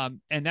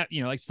 And that,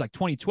 like, it's like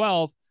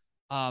 2012.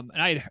 And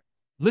I had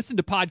listened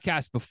to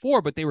podcasts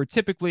before, but they were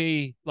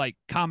typically like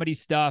comedy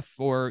stuff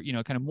or,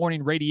 kind of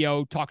morning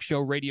radio, talk show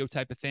radio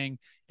type of thing.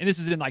 And this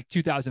was in like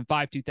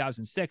 2005,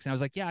 2006. And I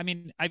was like, yeah, I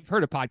mean, I've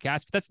heard of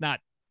podcasts, but that's not.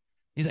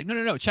 He's like,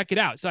 no, check it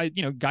out. So I,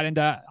 got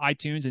into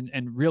iTunes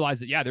and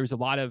realized that, yeah, there was a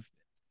lot,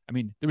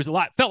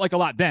 felt like a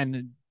lot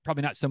then,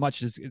 probably not so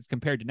much as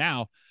compared to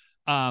now.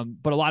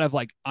 But a lot of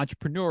like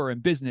entrepreneur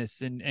and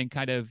business and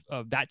kind of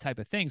that type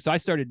of thing. So I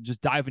started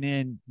just diving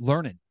in,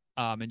 learning,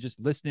 and just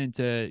listening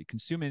to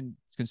consuming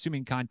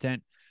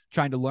content,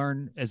 trying to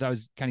learn as I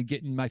was kind of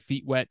getting my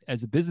feet wet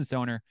as a business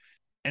owner.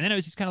 And then I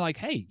was just kind of like,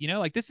 hey,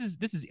 like this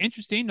is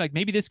interesting. Like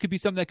maybe this could be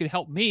something that could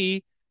help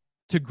me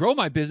to grow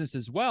my business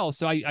as well.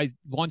 So I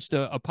launched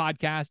a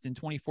podcast in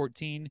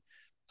 2014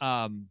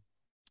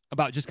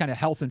 about just kind of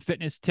health and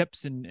fitness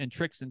tips and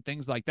tricks and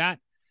things like that.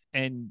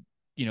 And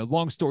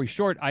long story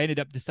short, I ended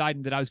up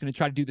deciding that I was going to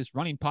try to do this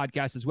running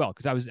podcast as well,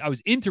 because I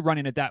was into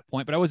running at that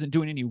point, but I wasn't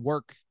doing any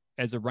work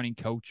as a running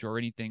coach or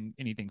anything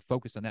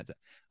focused on that. So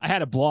I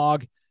had a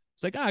blog.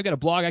 It's like, I got a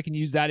blog. I can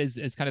use that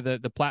as kind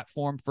of the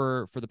platform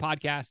for the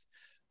podcast.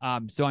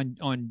 So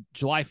on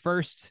July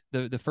 1st,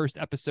 the first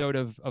episode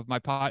of my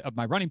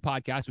running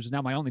podcast, which is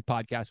now my only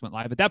podcast, went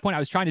live. At that point, I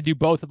was trying to do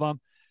both of them.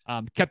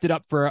 Kept it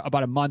up for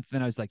about a month.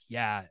 And I was like,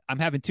 yeah, I'm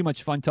having too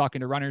much fun talking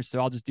to runners, so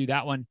I'll just do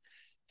that one.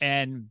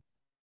 And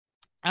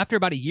after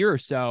about a year or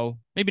so,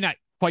 maybe not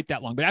quite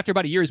that long, but after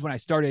about a year is when I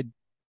started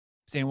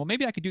saying, well,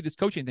 maybe I could do this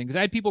coaching thing. Because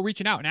I had people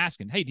reaching out and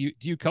asking, hey, do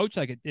you coach?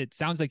 Like, it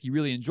sounds like you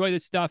really enjoy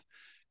this stuff.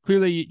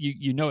 Clearly,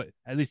 you know it.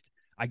 At least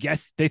I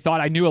guess they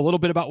thought I knew a little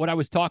bit about what I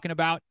was talking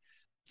about.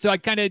 So I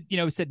kind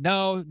of, said,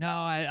 no,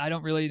 I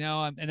don't really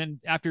know. And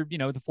then after,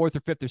 the fourth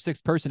or fifth or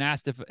sixth person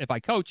asked if I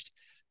coached,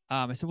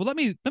 I said, well, let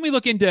me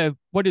look into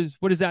what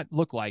does that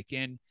look like?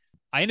 And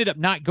I ended up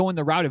not going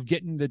the route of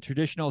getting the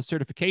traditional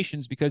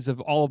certifications because of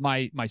all of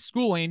my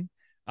schooling.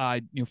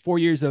 4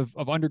 years of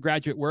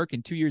undergraduate work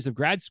and 2 years of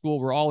grad school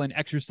were all in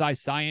exercise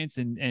science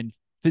and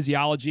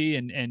physiology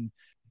and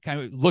kind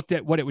of looked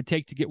at what it would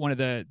take to get one of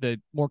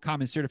the more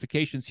common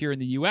certifications here in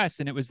the US.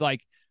 And it was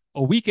like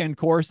a weekend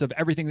course of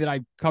everything that I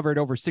covered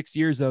over 6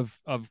 years of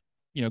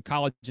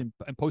college and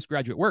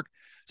postgraduate work.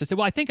 So I said,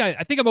 well, I think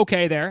I'm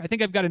okay there. I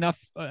think I've got enough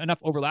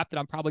overlap that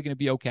I'm probably going to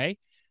be okay.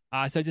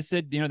 So I just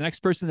said, the next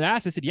person that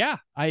asked, I said, yeah,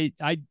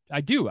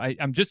 I do.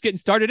 I'm just getting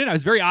started in. I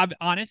was very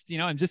honest,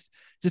 I'm just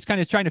kind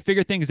of trying to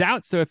figure things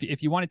out. So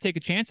if you want to take a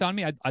chance on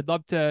me, I'd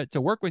love to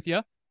work with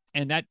you.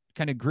 And that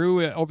kind of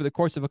grew over the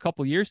course of a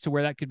couple of years to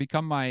where that could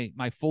become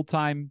my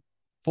full-time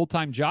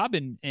job.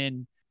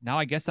 And now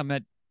I guess I'm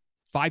at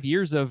 5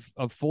 years of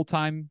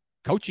full-time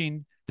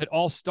coaching that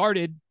all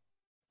started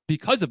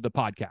because of the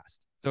podcast.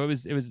 So it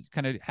was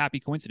kind of happy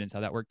coincidence how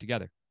that worked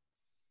together.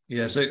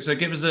 Yeah, so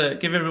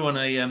give everyone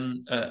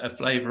a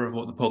flavor of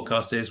what the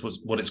podcast is,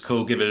 what it's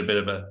called. Give it a bit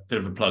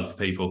of a plug for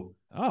people.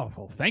 Oh,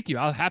 well, thank you.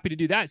 I'm happy to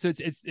do that. So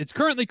it's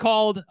currently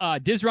called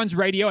Diz Runs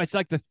Radio. It's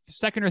like the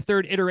second or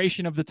third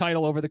iteration of the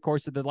title over the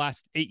course of the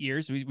last 8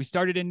 years. We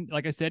started in,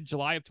 like I said,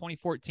 July of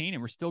 2014,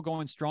 and we're still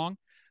going strong.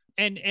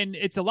 And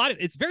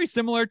it's very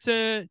similar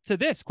to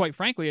this, quite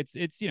frankly.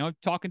 It's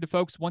talking to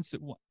folks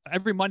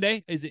every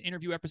Monday is an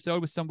interview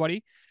episode with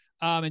somebody.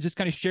 And just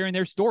kind of sharing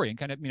their story and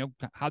kind of,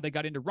 how they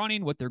got into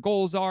running, what their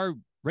goals are,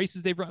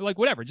 races they've run, like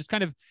whatever. Just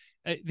kind of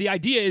the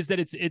idea is that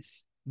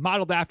it's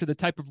modeled after the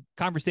type of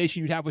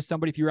conversation you'd have with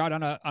somebody if you're out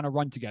on a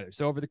run together.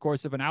 So over the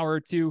course of an hour or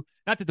two,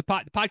 not that the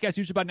podcast is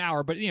usually about an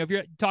hour, but if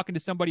you're talking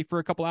to somebody for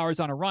a couple hours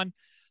on a run,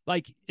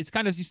 like it's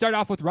kind of, you start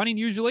off with running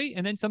usually,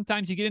 and then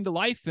sometimes you get into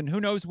life and who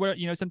knows where,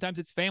 sometimes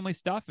it's family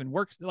stuff and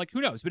works, like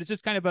who knows, but it's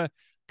just kind of a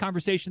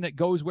conversation that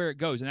goes where it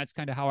goes. And that's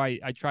kind of how I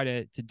try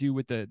to do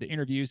with the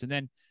interviews. And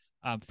then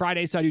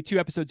Fridays, so I do 2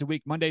 episodes a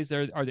week. Mondays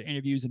are the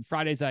interviews, and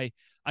Fridays I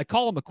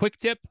call them a quick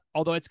tip,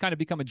 although it's kind of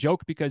become a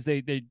joke because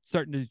they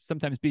starting to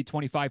sometimes be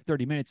 25,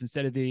 30 minutes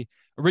instead of the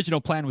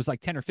original plan was like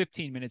 10 or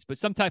 15 minutes, but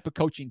some type of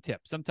coaching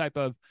tip, some type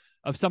of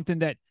something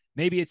that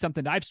maybe it's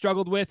something that I've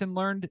struggled with and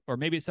learned, or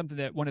maybe it's something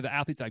that one of the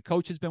athletes I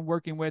coach has been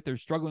working with or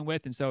struggling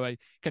with. And so I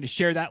kind of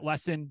share that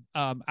lesson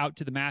out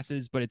to the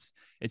masses, but it's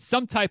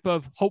some type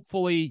of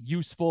hopefully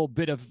useful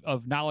bit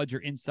of knowledge or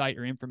insight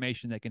or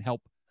information that can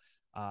help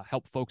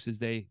folks as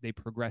they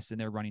progress in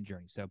their running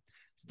journey. So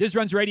it's Diz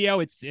Runs Radio.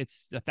 It's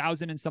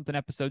 1,000 and something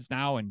episodes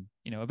now. And,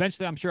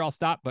 eventually I'm sure I'll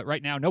stop, but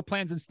right now, no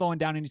plans on slowing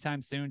down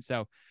anytime soon.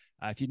 So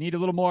if you need a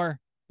little more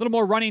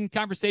running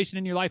conversation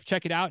in your life,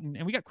 check it out.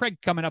 And we got Craig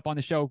coming up on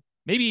the show.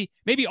 Maybe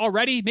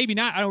already, maybe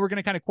not. I know we're going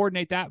to kind of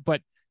coordinate that,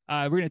 but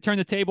we're going to turn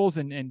the tables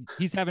and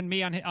he's having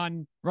me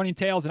on Running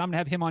Tales, and I'm going to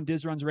have him on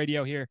Diz Runs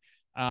Radio here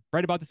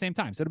right about the same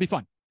time. So it'll be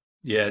fun.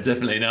 Yeah,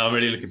 definitely. No, I'm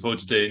really looking forward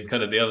to doing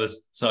kind of the other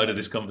side of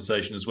this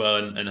conversation as well,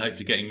 and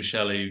hopefully getting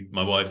Michelle,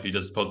 my wife, who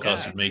does the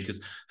podcast Yeah. with me,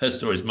 because her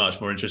story is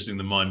much more interesting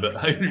than mine. But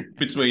hopefully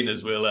between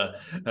us,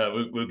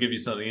 we'll give you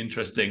something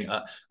interesting.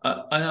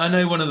 I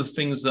know one of the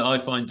things that I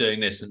find doing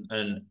this,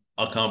 and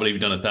I can't believe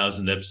you've done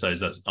 1,000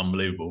 episodes. That's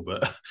unbelievable.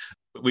 But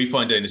we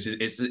find doing this,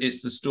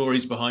 it's the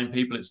stories behind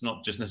people. It's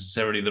not just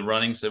necessarily the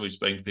running. So we've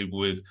spoken to people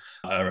with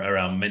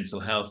around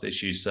mental health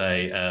issues,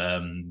 say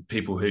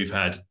people who've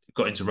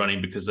got into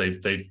running because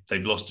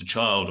they've lost a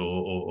child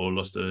or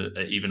lost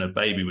even a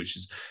baby, which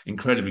is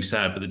incredibly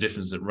sad. But the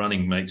difference that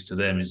running makes to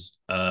them is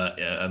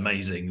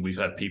amazing. We've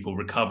had people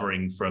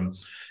recovering from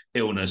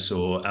illness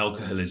or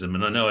alcoholism,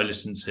 and I know I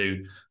listened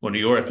to one of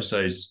your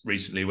episodes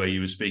recently where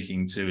you were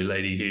speaking to a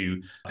lady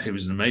who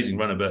was an amazing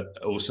runner,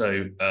 but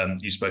also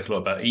you spoke a lot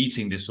about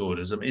eating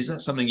disorders. I mean, is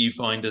that something you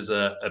find as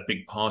a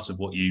big part of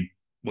what you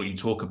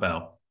talk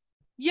about?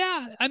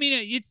 Yeah, I mean,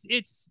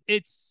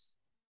 it's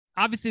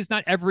obviously it's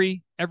not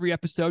every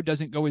episode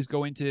doesn't always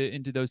go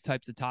into those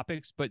types of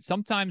topics, but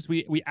sometimes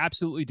we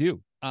absolutely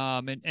do.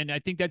 And I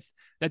think that's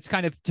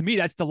kind of, to me,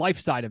 that's the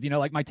life side of,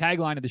 like my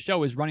tagline of the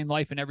show is running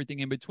life and everything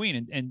in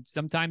between. And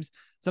sometimes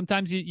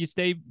you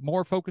stay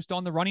more focused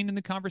on the running in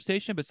the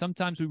conversation, but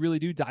sometimes we really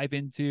do dive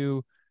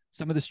into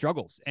some of the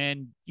struggles.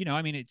 And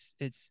I mean,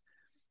 it's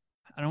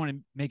I don't want to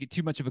make it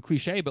too much of a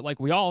cliche, but like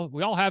we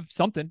all have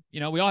something,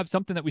 we all have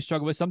something that we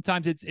struggle with.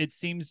 Sometimes it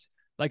seems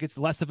like it's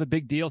less of a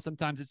big deal.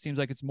 Sometimes it seems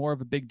like it's more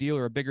of a big deal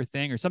or a bigger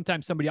thing. Or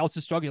sometimes somebody else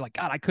is struggling. Like,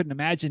 God, I couldn't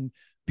imagine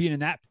being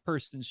in that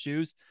person's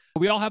shoes.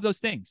 But we all have those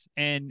things.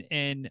 And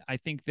I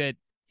think that,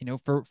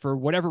 for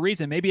whatever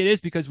reason, maybe it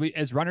is because we,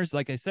 as runners,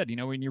 like I said,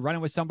 when you're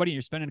running with somebody and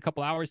you're spending a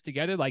couple hours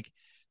together, like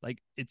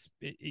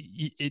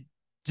it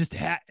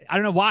just, I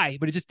don't know why,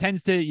 but it just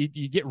tends to,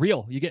 you get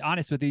real, you get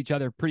honest with each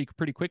other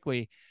pretty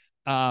quickly.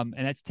 And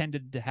that's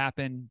tended to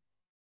happen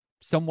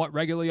somewhat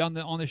regularly on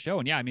the show.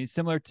 And yeah, I mean,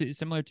 similar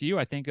to you,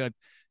 I think,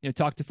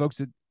 talk to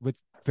folks with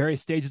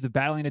various stages of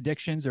battling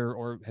addictions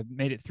or have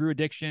made it through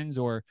addictions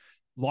or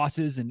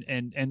losses and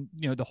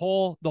the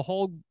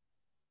whole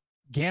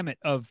gamut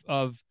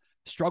of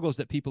struggles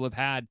that people have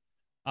had,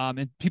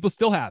 and people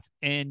still have.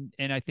 And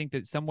I think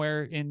that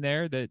somewhere in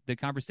there, the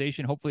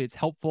conversation, hopefully it's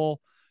helpful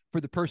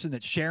for the person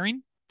that's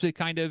sharing to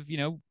kind of,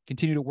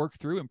 continue to work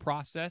through and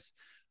process.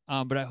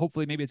 But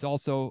hopefully maybe it's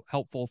also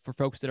helpful for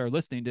folks that are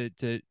listening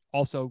to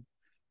also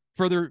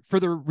further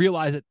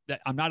realize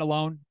that I'm not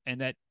alone,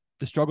 and that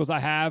the struggles I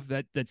have,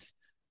 that's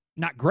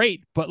not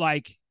great, but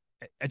like,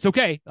 it's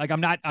okay. Like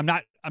I'm not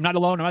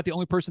alone. I'm not the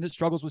only person that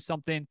struggles with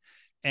something,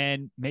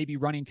 and maybe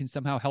running can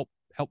somehow help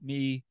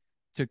me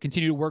to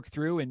continue to work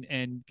through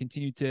and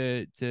continue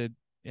to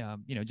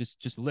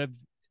just live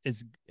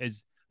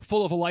as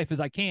full of a life as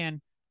I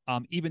can,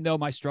 even though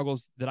my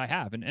struggles that I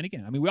have. And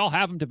again, I mean, we all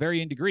have them to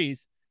varying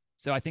degrees.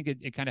 So I think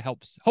it kind of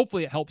helps.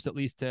 Hopefully it helps at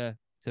least to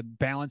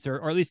balance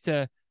or at least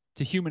to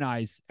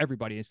humanize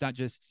everybody. It's not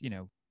just,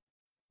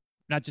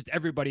 not just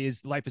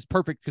everybody's life is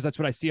perfect, because that's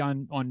what I see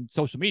on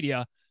social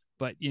media,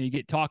 but you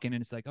get talking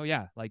and it's like, oh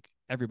yeah, like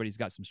everybody's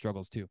got some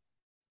struggles too.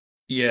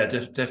 Yeah,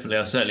 definitely.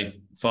 I certainly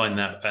find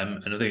that, and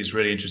I think it's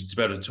really interesting to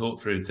be able to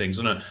talk through things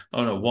on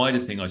a wider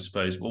thing, I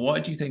suppose. Well, why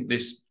do you think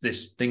this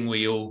thing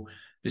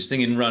this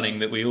thing in running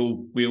that we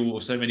all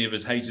so many of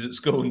us hated at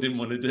school and didn't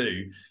want to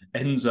do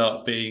ends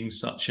up being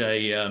such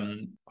a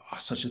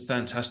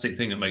fantastic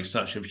thing that makes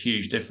such a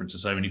huge difference to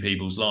so many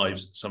people's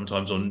lives,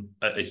 sometimes on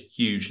a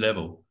huge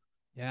level?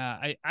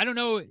 Yeah, I don't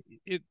know.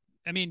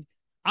 I mean,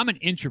 I'm an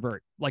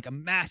introvert, like a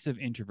massive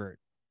introvert,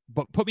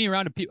 but put me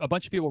around a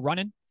bunch of people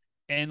running,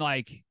 and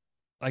like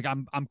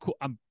I'm cool.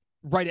 I'm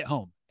right at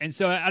home. And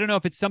so I don't know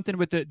if it's something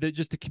with the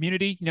just the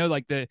community,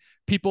 like the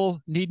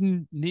people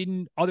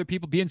needing other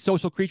people, being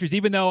social creatures,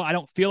 even though I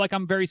don't feel like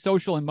I'm very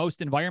social in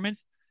most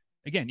environments.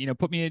 Again,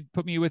 put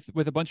me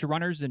with a bunch of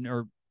runners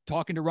or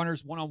talking to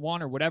runners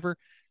one-on-one or whatever,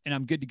 and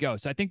I'm good to go.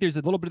 So I think there's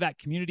a little bit of that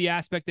community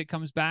aspect that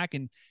comes back.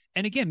 And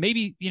again,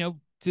 maybe,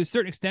 to a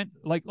certain extent,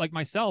 like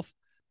myself,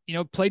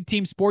 played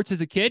team sports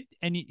as a kid,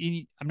 and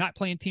I'm not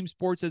playing team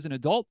sports as an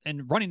adult,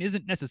 and running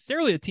isn't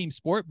necessarily a team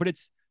sport, but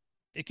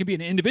it can be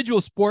an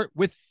individual sport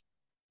with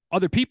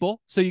other people.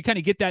 So you kind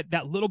of get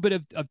that little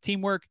bit of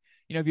teamwork.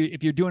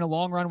 If you're doing a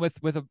long run with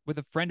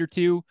a friend or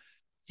two,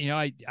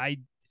 I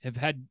have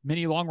had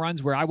many long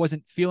runs where I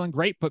wasn't feeling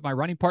great, but my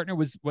running partner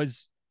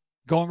was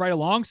going right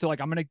along. So like,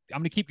 I'm going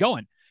to keep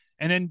going.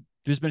 And then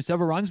there's been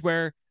several runs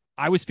where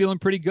I was feeling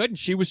pretty good and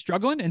she was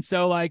struggling. And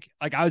so like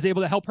I was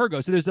able to help her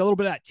go. So there's a little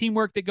bit of that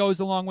teamwork that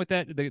goes along with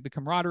that, the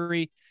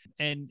camaraderie.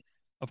 And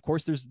of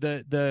course there's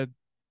the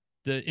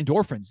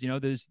endorphins,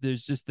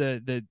 there's just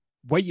the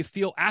way you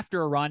feel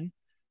after a run.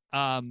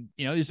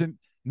 There's been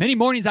many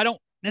mornings I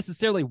don't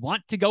necessarily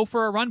want to go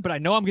for a run, but I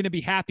know I'm going to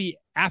be happy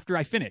after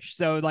I finish.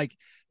 So like,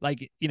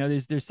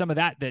 there's some of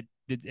that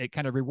it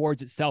kind of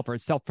rewards itself, or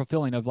it's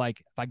self-fulfilling of like,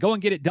 if I go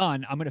and get it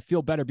done, I'm going to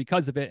feel better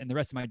because of it. And the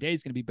rest of my day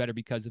is going to be better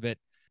because of it.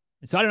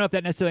 And so I don't know if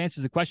that necessarily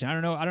answers the question.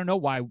 I don't know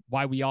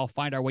why we all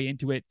find our way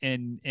into it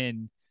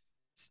and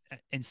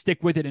stick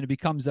with it. And it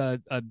becomes a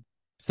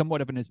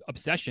somewhat of an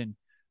obsession.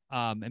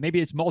 And maybe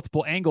it's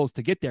multiple angles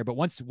to get there. But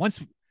once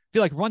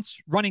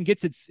running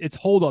gets its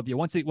hold of you,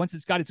 once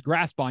it's got its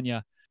grasp on you,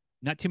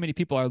 not too many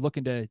people are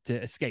looking to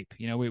escape.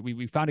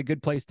 We found a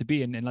good place to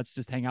be, and let's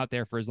just hang out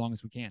there for as long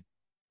as we can.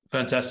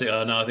 Fantastic.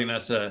 No, I think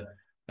that's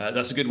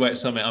a good way to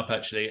sum it up,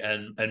 actually,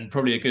 and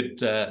probably a good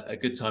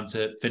time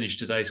to finish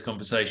today's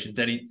conversation.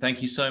 Denny,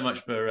 thank you so much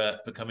for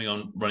coming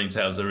on Running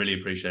Tales. I really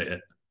appreciate it.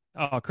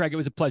 Oh, Craig, it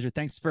was a pleasure.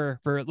 Thanks for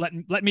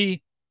letting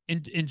me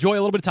enjoy a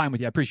little bit of time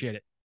with you. I appreciate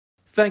it.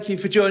 Thank you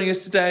for joining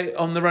us today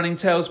on the Running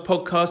Tales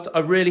podcast. I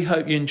really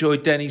hope you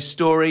enjoyed Denny's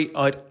story.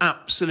 I'd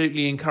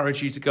absolutely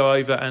encourage you to go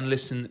over and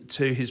listen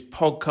to his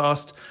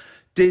podcast,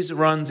 Diz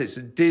Runs. It's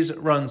at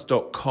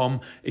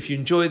dizruns.com. If you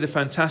enjoy the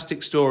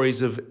fantastic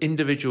stories of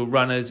individual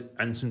runners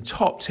and some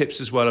top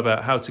tips as well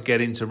about how to get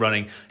into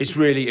running, it's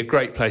really a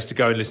great place to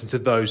go and listen to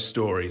those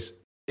stories.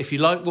 If you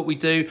like what we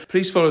do,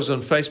 please follow us on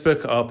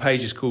Facebook. Our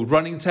page is called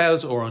Running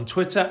Tales, or on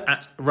Twitter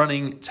at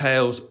Running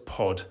Tales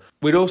Pod.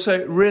 We'd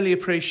also really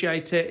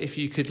appreciate it if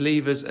you could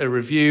leave us a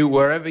review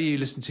wherever you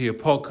listen to your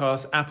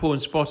podcast, Apple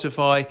and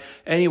Spotify,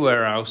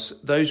 anywhere else.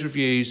 Those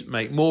reviews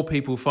make more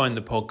people find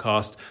the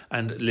podcast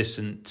and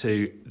listen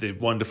to the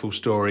wonderful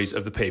stories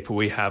of the people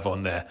we have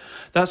on there.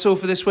 That's all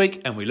for this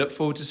week, and we look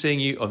forward to seeing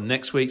you on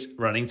next week's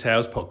Running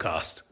Tales podcast.